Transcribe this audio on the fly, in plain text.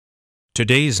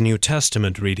Today's New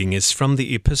Testament reading is from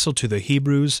the Epistle to the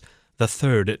Hebrews, the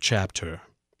 3rd chapter.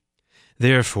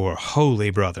 Therefore, holy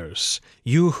brothers,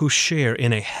 you who share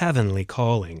in a heavenly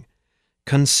calling,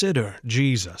 consider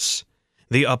Jesus,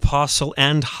 the apostle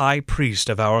and high priest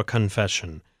of our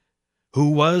confession, who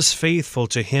was faithful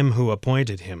to him who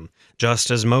appointed him, just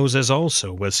as Moses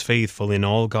also was faithful in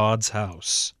all God's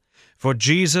house. For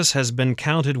Jesus has been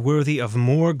counted worthy of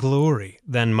more glory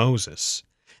than Moses,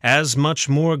 as much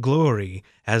more glory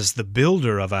as the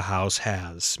builder of a house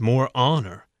has more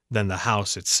honor than the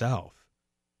house itself.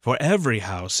 For every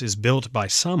house is built by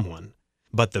someone,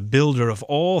 but the builder of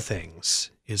all things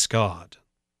is God.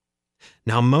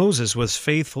 Now Moses was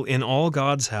faithful in all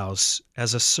God's house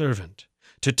as a servant,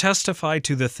 to testify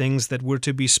to the things that were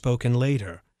to be spoken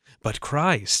later. But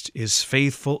Christ is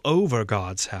faithful over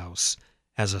God's house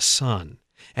as a son,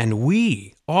 and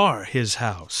we are his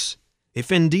house, if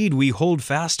indeed we hold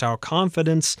fast our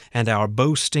confidence and our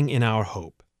boasting in our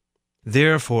hope.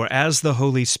 Therefore, as the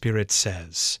Holy Spirit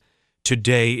says,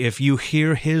 today if you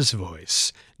hear his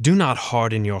voice, do not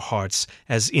harden your hearts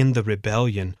as in the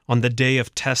rebellion on the day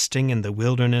of testing in the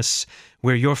wilderness,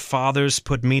 where your fathers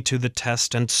put me to the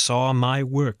test and saw my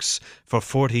works for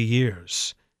 40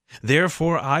 years.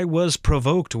 Therefore I was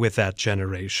provoked with that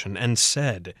generation, and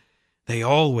said, they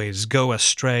always go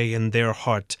astray in their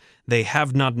heart, they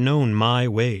have not known my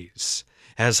ways.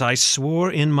 As I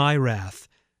swore in my wrath,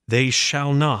 they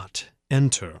shall not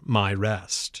enter my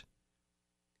rest.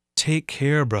 Take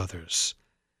care, brothers,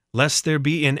 lest there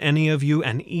be in any of you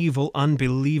an evil,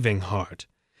 unbelieving heart,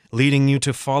 leading you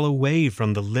to fall away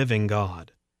from the living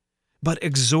God. But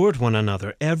exhort one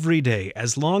another every day,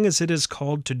 as long as it is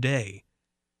called today,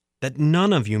 that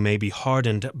none of you may be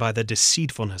hardened by the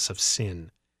deceitfulness of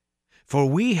sin. For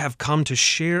we have come to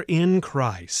share in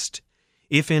Christ,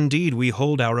 if indeed we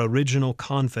hold our original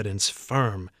confidence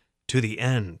firm to the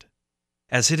end.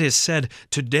 As it is said,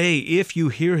 today if you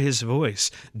hear his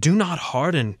voice, do not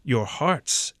harden your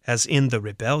hearts as in the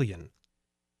rebellion.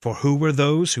 For who were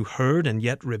those who heard and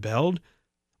yet rebelled?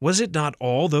 Was it not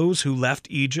all those who left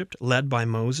Egypt, led by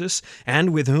Moses,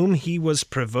 and with whom he was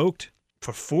provoked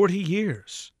for 40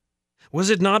 years? Was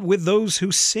it not with those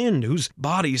who sinned, whose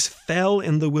bodies fell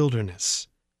in the wilderness?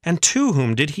 And to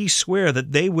whom did he swear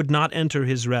that they would not enter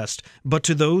his rest, but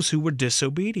to those who were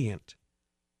disobedient?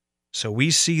 So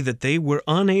we see that they were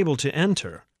unable to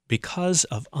enter because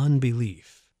of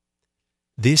unbelief.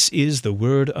 This is the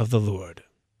word of the Lord.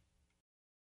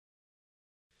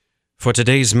 For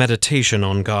today's meditation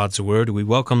on God's Word, we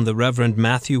welcome the Reverend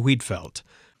Matthew Wiedfeldt.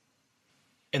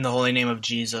 In the holy name of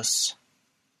Jesus,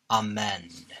 Amen.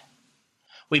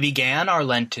 We began our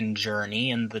Lenten journey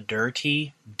in the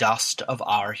dirty dust of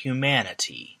our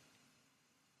humanity.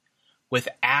 With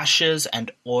ashes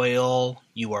and oil,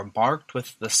 you are marked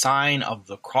with the sign of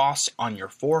the cross on your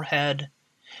forehead,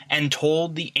 and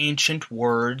told the ancient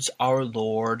words our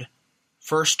Lord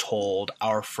first told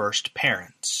our first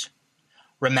parents.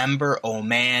 Remember, O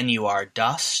man, you are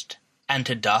dust, and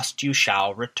to dust you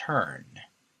shall return.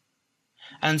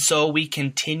 And so we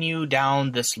continue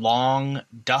down this long,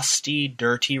 dusty,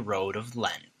 dirty road of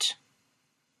Lent.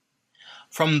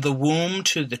 From the womb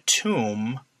to the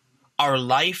tomb, our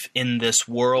life in this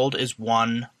world is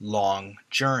one long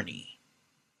journey.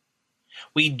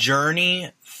 We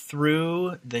journey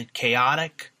through the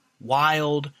chaotic,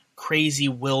 wild, crazy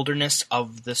wilderness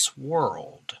of this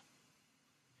world.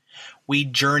 We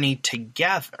journey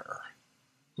together,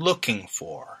 looking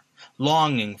for,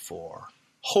 longing for,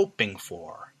 hoping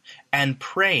for, and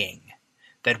praying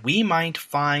that we might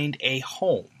find a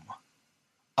home,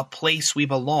 a place we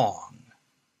belong.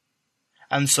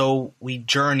 And so we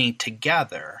journey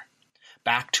together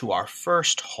back to our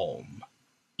first home,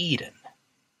 Eden.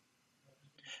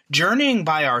 Journeying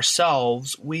by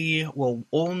ourselves, we will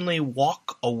only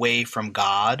walk away from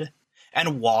God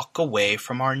and walk away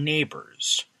from our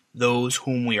neighbors, those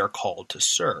whom we are called to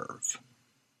serve.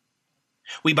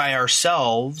 We by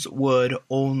ourselves would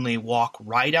only walk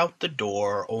right out the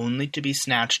door, only to be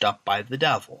snatched up by the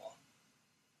devil.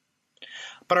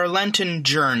 But our Lenten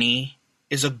journey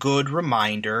is a good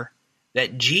reminder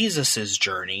that Jesus'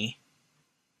 journey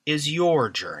is your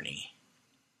journey.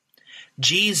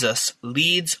 Jesus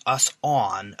leads us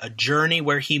on a journey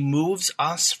where he moves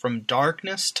us from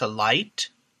darkness to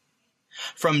light,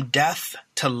 from death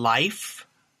to life,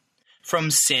 from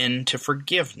sin to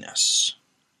forgiveness.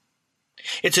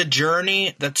 It's a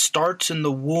journey that starts in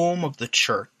the womb of the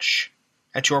church,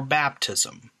 at your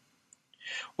baptism,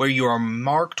 where you are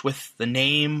marked with the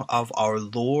name of our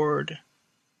Lord,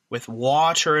 with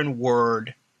water and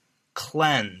word,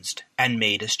 cleansed and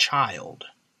made his child.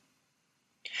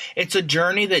 It's a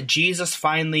journey that Jesus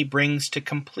finally brings to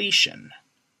completion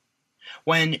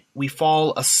when we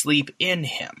fall asleep in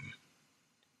him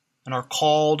and are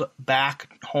called back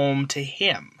home to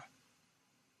him.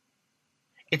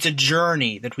 It's a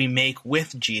journey that we make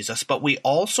with Jesus, but we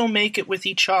also make it with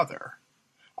each other,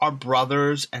 our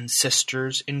brothers and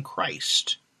sisters in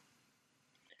Christ.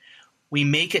 We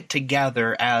make it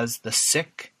together as the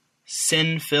sick,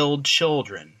 sin-filled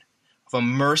children of a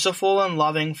merciful and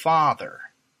loving Father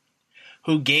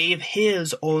who gave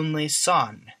his only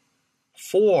Son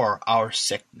for our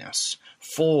sickness,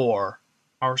 for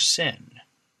our sin.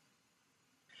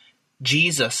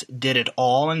 Jesus did it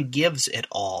all and gives it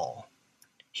all.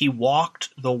 He walked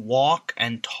the walk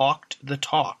and talked the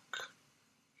talk.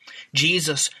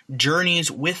 Jesus journeys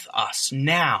with us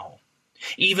now,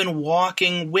 even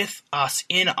walking with us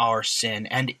in our sin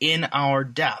and in our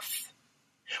death,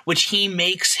 which he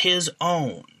makes his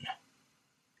own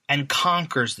and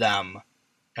conquers them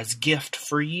as gift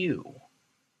for you.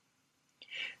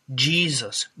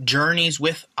 Jesus journeys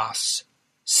with us,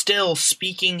 still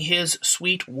speaking his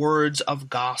sweet words of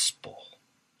gospel,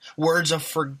 words of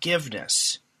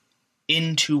forgiveness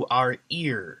into our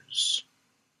ears,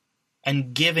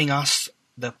 and giving us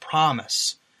the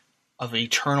promise of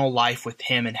eternal life with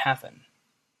him in heaven.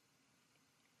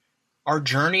 Our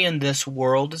journey in this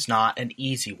world is not an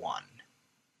easy one.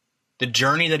 The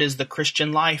journey that is the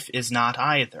Christian life is not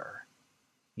either.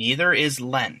 Neither is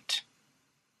Lent.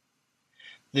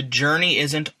 The journey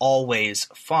isn't always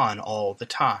fun all the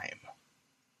time.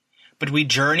 But we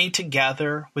journey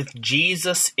together with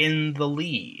Jesus in the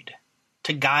lead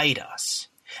to guide us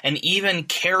and even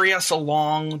carry us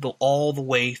along all the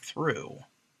way through.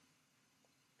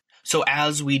 So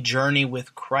as we journey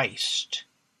with Christ,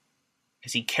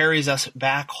 as he carries us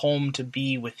back home to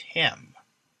be with him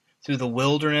through the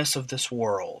wilderness of this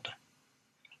world,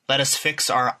 let us fix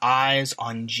our eyes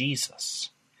on Jesus,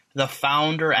 the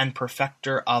founder and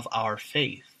perfecter of our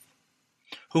faith,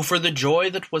 who for the joy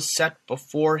that was set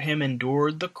before him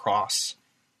endured the cross,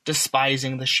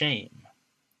 despising the shame,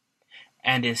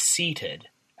 and is seated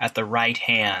at the right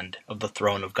hand of the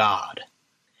throne of God.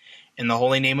 In the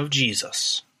holy name of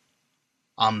Jesus,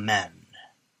 Amen.